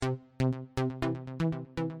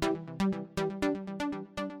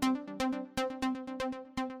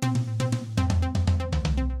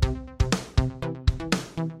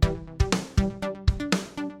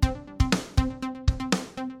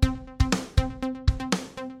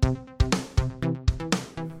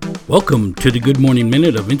Welcome to the Good Morning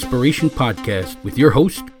Minute of Inspiration podcast with your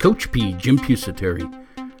host, Coach P, Jim Pusateri.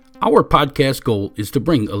 Our podcast goal is to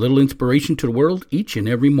bring a little inspiration to the world each and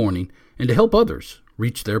every morning and to help others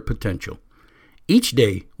reach their potential. Each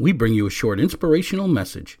day, we bring you a short inspirational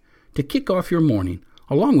message to kick off your morning,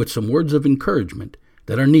 along with some words of encouragement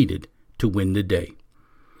that are needed to win the day.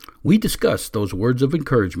 We discuss those words of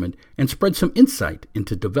encouragement and spread some insight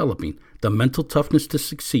into developing the mental toughness to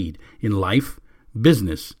succeed in life,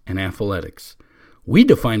 business, and athletics. We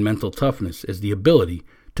define mental toughness as the ability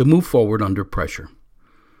to move forward under pressure.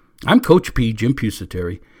 I'm Coach P, Jim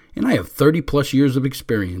Pusateri, and I have 30 plus years of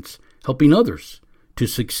experience helping others to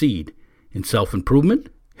succeed in self-improvement,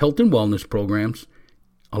 health and wellness programs,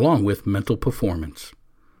 along with mental performance.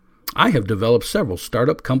 I have developed several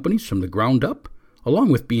startup companies from the ground up, along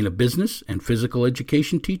with being a business and physical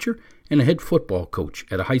education teacher and a head football coach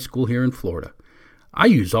at a high school here in Florida. I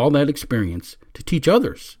use all that experience to teach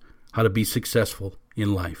others how to be successful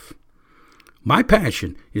in life. My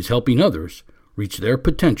passion is helping others reach their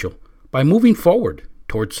potential by moving forward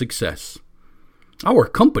towards success. Our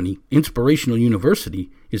company, Inspirational University,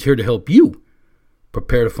 is here to help you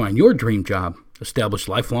prepare to find your dream job, establish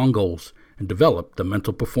lifelong goals, and develop the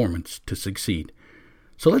mental performance to succeed.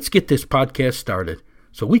 So let's get this podcast started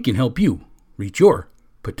so we can help you reach your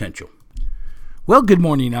potential. Well, good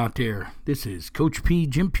morning out there. This is Coach P,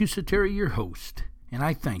 Jim Pusateri, your host, and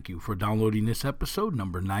I thank you for downloading this episode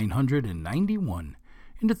number 991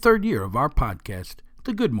 in the third year of our podcast,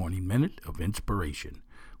 The Good Morning Minute of Inspiration.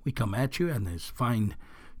 We come at you on this fine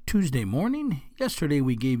Tuesday morning. Yesterday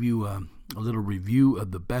we gave you a little review of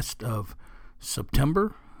the best of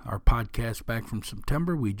September, our podcast back from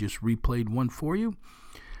September. We just replayed one for you.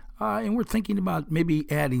 And we're thinking about maybe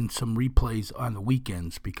adding some replays on the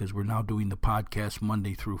weekends because we're now doing the podcast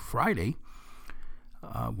Monday through Friday.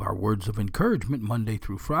 Our words of encouragement Monday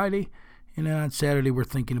through Friday. And then on Saturday we're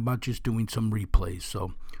thinking about just doing some replays.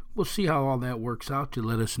 So we'll see how all that works out. To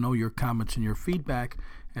let us know your comments and your feedback.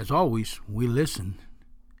 As always, we listen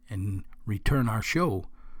and return our show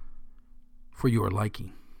for your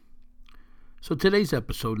liking. So today's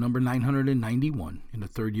episode, number 991, in the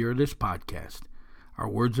third year of this podcast. Our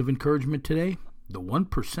words of encouragement today, the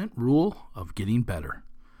 1% rule of getting better.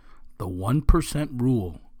 The 1%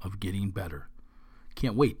 rule of getting better.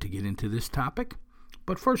 Can't wait to get into this topic.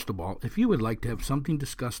 But first of all, if you would like to have something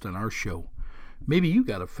discussed on our show, maybe you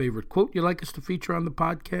got a favorite quote you'd like us to feature on the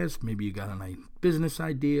podcast, maybe you got a business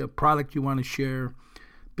idea, a product you want to share,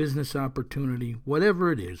 business opportunity,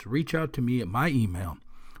 whatever it is, reach out to me at my email,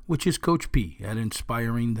 which is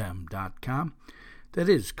coachp@inspiringthem.com. That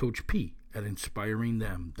is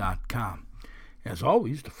coachp@inspiringthem.com. As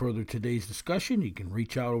always, to further today's discussion, you can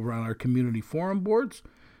reach out over on our community forum boards.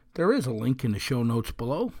 There is a link in the show notes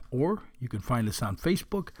below, or you can find us on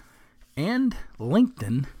Facebook and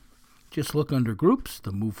LinkedIn. Just look under groups,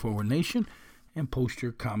 the Move Forward Nation, and post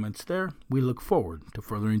your comments there. We look forward to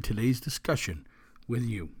furthering today's discussion with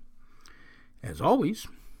you. As always,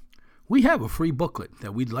 we have a free booklet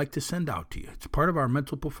that we'd like to send out to you. It's part of our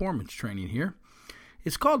mental performance training here.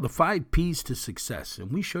 It's called the 5 P's to Success,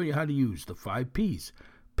 and we show you how to use the 5 P's: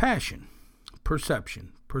 passion,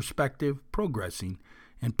 perception, perspective, progressing,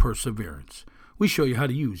 and perseverance. We show you how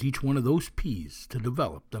to use each one of those P's to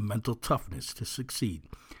develop the mental toughness to succeed,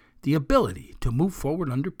 the ability to move forward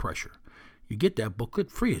under pressure. You get that booklet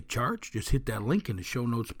free of charge. Just hit that link in the show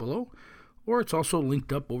notes below, or it's also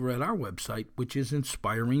linked up over at our website, which is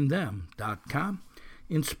inspiringthem.com,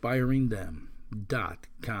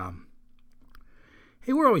 inspiringthem.com.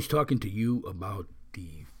 Hey, we're always talking to you about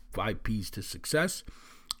the 5 P's to success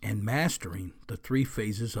and mastering the 3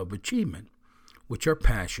 phases of achievement, which are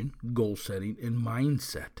passion, goal setting, and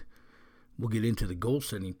mindset. We'll get into the goal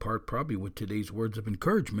setting part probably with today's words of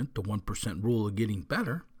encouragement, the 1% rule of getting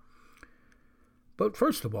better. But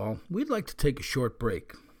first of all, we'd like to take a short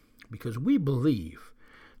break because we believe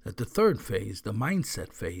that the third phase, the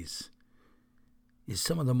mindset phase, is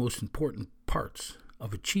some of the most important parts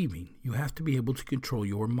of achieving. You have to be able to control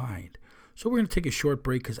your mind. So we're going to take a short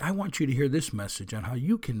break because I want you to hear this message on how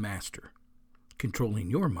you can master controlling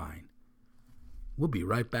your mind. We'll be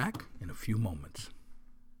right back in a few moments.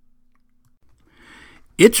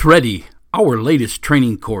 It's ready, our latest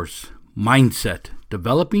training course, Mindset,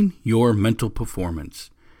 Developing Your Mental Performance.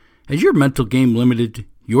 Has your mental game limited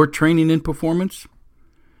your training and performance?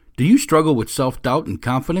 Do you struggle with self-doubt and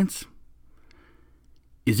confidence?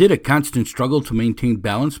 Is it a constant struggle to maintain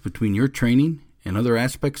balance between your training and other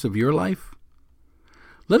aspects of your life?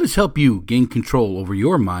 Let us help you gain control over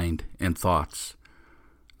your mind and thoughts.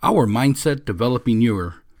 Our Mindset Developing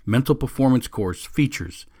Your Mental Performance course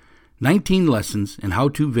features 19 lessons and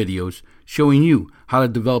how-to videos showing you how to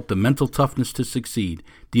develop the mental toughness to succeed,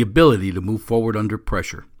 the ability to move forward under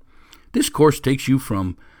pressure. This course takes you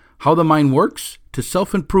from how the mind works to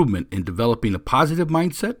self-improvement in developing a positive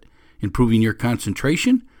mindset, improving your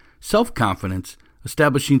concentration, self-confidence,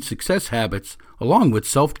 establishing success habits, along with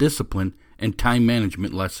self-discipline and time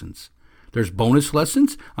management lessons. There's bonus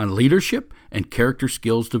lessons on leadership and character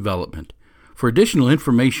skills development. For additional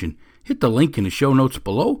information, hit the link in the show notes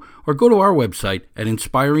below or go to our website at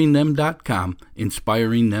inspiringthem.com,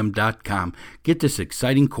 inspiringthem.com. Get this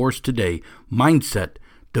exciting course today, Mindset,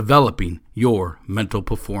 Developing Your Mental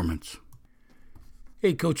Performance.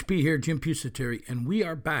 Hey, Coach P here, Jim Pusateri, and we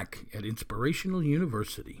are back at Inspirational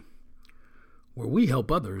University, where we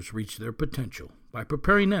help others reach their potential by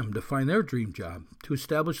preparing them to find their dream job, to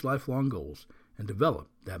establish lifelong goals, and develop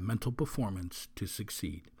that mental performance to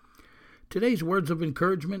succeed. Today's words of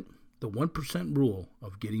encouragement, the 1% rule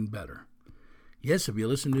of getting better. Yes, if you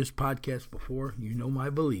listened to this podcast before, you know my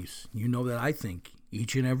beliefs. You know that I think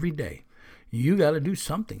each and every day, you got to do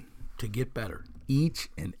something to get better. Each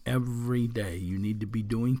and every day, you need to be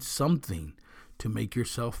doing something to make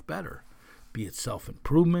yourself better, be it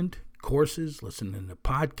self-improvement, courses, listening to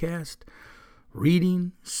podcasts,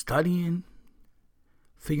 reading, studying,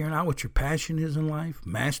 figuring out what your passion is in life,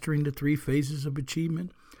 mastering the 3 phases of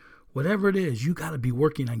achievement. Whatever it is, you got to be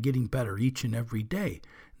working on getting better each and every day.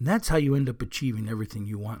 And that's how you end up achieving everything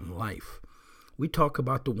you want in life. We talk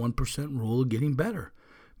about the 1% rule of getting better,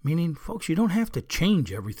 meaning, folks, you don't have to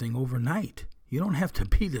change everything overnight. You don't have to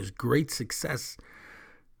be this great success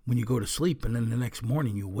when you go to sleep and then the next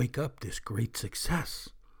morning you wake up this great success.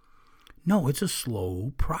 No, it's a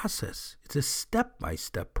slow process. It's a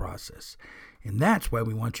step-by-step process. And that's why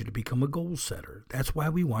we want you to become a goal setter. That's why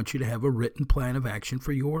we want you to have a written plan of action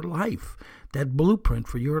for your life, that blueprint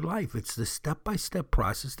for your life. It's the step-by-step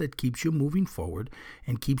process that keeps you moving forward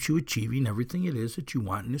and keeps you achieving everything it is that you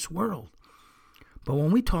want in this world. But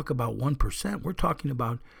when we talk about 1%, we're talking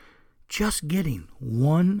about just getting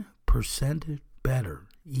 1% better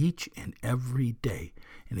each and every day.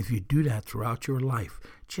 And if you do that throughout your life,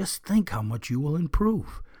 just think how much you will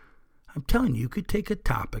improve. I'm telling you, you could take a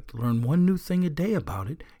topic, learn one new thing a day about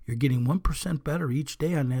it. You're getting 1% better each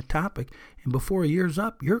day on that topic. And before a year's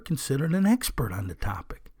up, you're considered an expert on the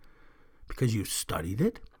topic because you've studied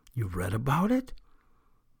it, you've read about it.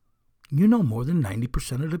 You know more than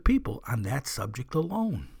 90% of the people on that subject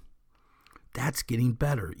alone. That's getting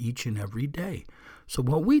better each and every day. So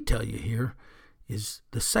what we tell you here is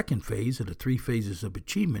the second phase of the 3 phases of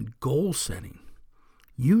achievement, goal setting.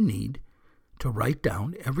 You need to write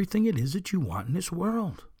down everything it is that you want in this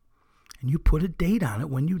world. And you put a date on it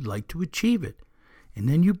when you'd like to achieve it. And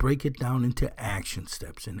then you break it down into action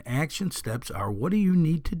steps. And action steps are, what do you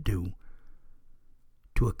need to do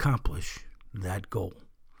to accomplish that goal?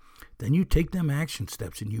 Then you take them action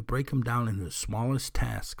steps and you break them down into the smallest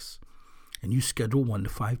tasks. And you schedule 1 to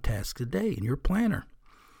 5 tasks a day in your planner.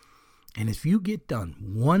 And if you get done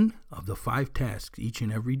 1 of the 5 tasks each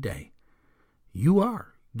and every day, you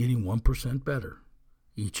are getting 1% better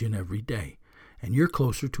each and every day. And you're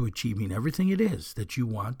closer to achieving everything it is that you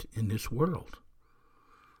want in this world.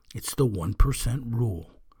 It's the 1%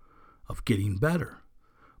 rule of getting better.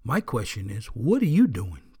 My question is, what are you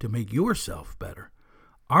doing to make yourself better?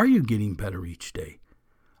 Are you getting better each day?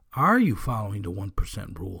 Are you following the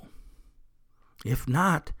 1% rule? If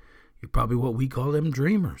not, you're probably what we call them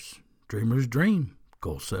dreamers. Dreamers dream,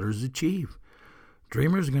 goal setters achieve.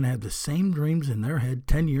 Dreamers are going to have the same dreams in their head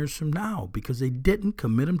 10 years from now because they didn't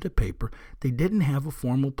commit them to paper. They didn't have a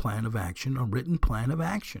formal plan of action, a written plan of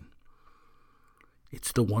action.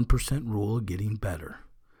 It's the 1% rule of getting better.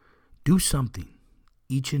 Do something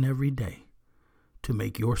each and every day to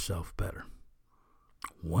make yourself better.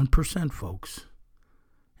 1%, folks.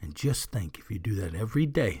 And just think, if you do that every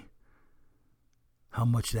day, how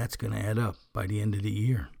much that's going to add up by the end of the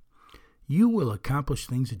year. You will accomplish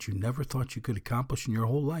things that you never thought you could accomplish in your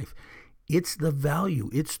whole life. It's the value,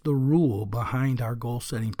 it's the rule behind our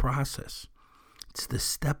goal-setting process. It's the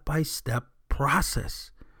step-by-step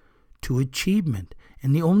process to achievement.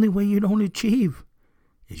 And the only way you don't achieve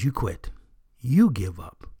is you quit. You give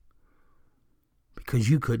up. Because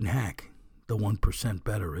you couldn't hack the 1%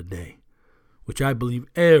 better a day, which I believe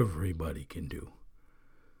everybody can do.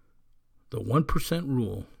 The 1%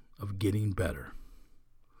 rule of getting better.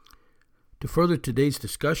 To further today's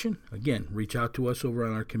discussion, again, reach out to us over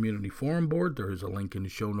on our community forum board. There is a link in the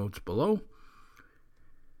show notes below.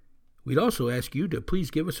 We'd also ask you to please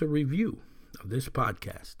give us a review of this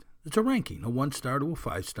podcast. It's a ranking, a 1-star to a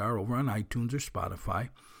 5-star over on iTunes or Spotify.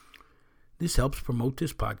 This helps promote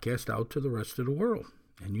this podcast out to the rest of the world.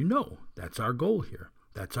 And you know, that's our goal here.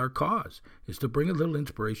 That's our cause, is to bring a little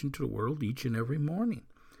inspiration to the world each and every morning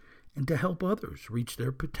and to help others reach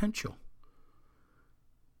their potential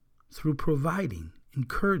through providing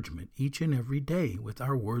encouragement each and every day with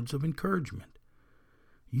our words of encouragement.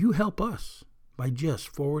 You help us by just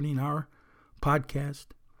forwarding our podcast,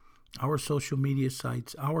 our social media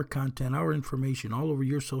sites, our content, our information all over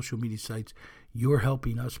your social media sites. You're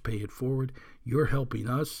helping us pay it forward. You're helping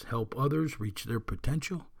us help others reach their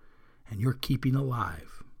potential. And you're keeping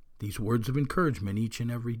alive these words of encouragement each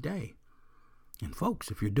and every day. And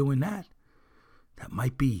folks, if you're doing that, that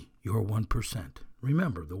might be your 1%.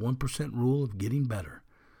 Remember the 1% rule of getting better.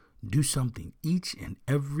 Do something each and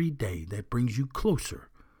every day that brings you closer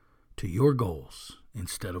to your goals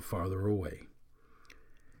instead of farther away.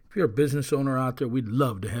 If you're a business owner out there, we'd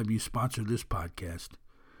love to have you sponsor this podcast.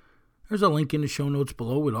 There's a link in the show notes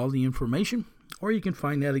below with all the information, or you can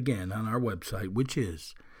find that again on our website, which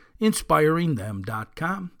is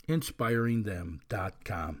inspiringthem.com,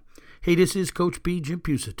 inspiringthem.com. Hey, this is Coach P. Jim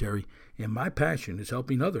Pusateri, and my passion is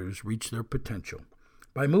helping others reach their potential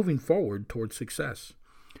by moving forward towards success.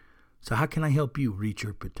 So how can I help you reach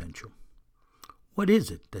your potential? What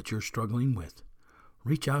is it that you're struggling with?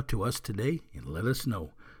 Reach out to us today and let us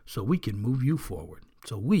know so we can move you forward,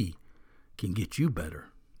 so we can get you better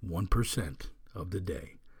 1% of the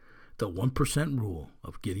day. The 1% rule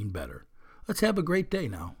of getting better. Let's have a great day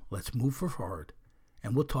now. Let's move forward,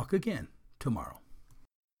 and we'll talk again tomorrow.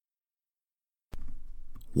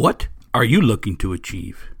 What are you looking to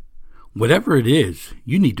achieve? Whatever it is,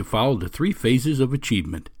 you need to follow the 3 phases of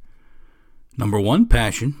achievement. Number 1,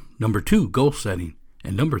 passion. Number 2, goal setting.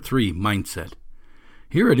 And number 3, mindset.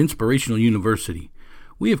 Here at Inspirational University,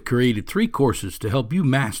 we have created 3 courses to help you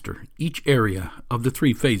master each area of the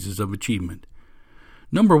 3 phases of achievement.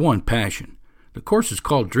 Number 1, passion. The course is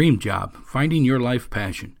called Dream Job, Finding Your Life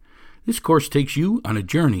Passion. This course takes you on a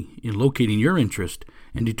journey in locating your interest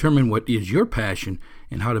and determine what is your passion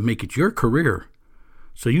and how to make it your career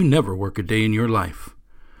so you never work a day in your life.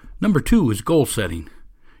 Number 2 is goal setting,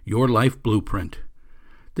 Your Life Blueprint.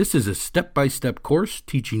 This is a step-by-step course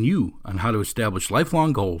teaching you on how to establish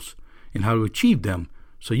lifelong goals and how to achieve them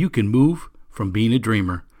so you can move from being a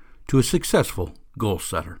dreamer to a successful goal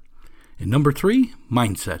setter. And number 3,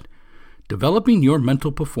 mindset, developing your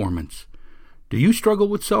mental performance. Do you struggle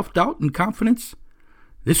with self-doubt and confidence?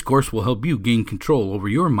 This course will help you gain control over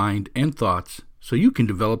your mind and thoughts so you can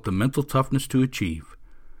develop the mental toughness to achieve.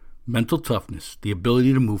 Mental toughness, the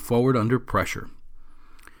ability to move forward under pressure.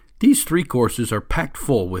 These 3 courses are packed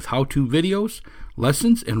full with how-to videos,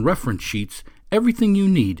 lessons, and reference sheets, everything you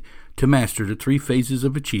need to master the 3 phases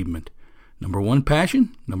of achievement. Number 1,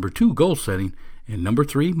 passion. Number 2, goal setting. And number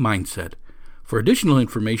 3, mindset. For additional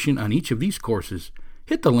information on each of these courses,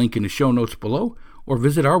 hit the link in the show notes below or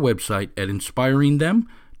visit our website at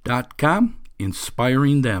inspiringthem.com,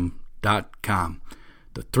 inspiringthem.com.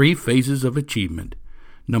 The 3 phases of achievement.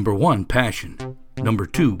 Number 1, passion. Number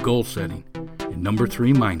 2, goal setting. And number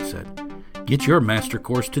 3, mindset. Get your master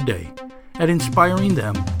course today at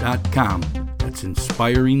inspiringthem.com. That's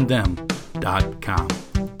inspiringthem.com.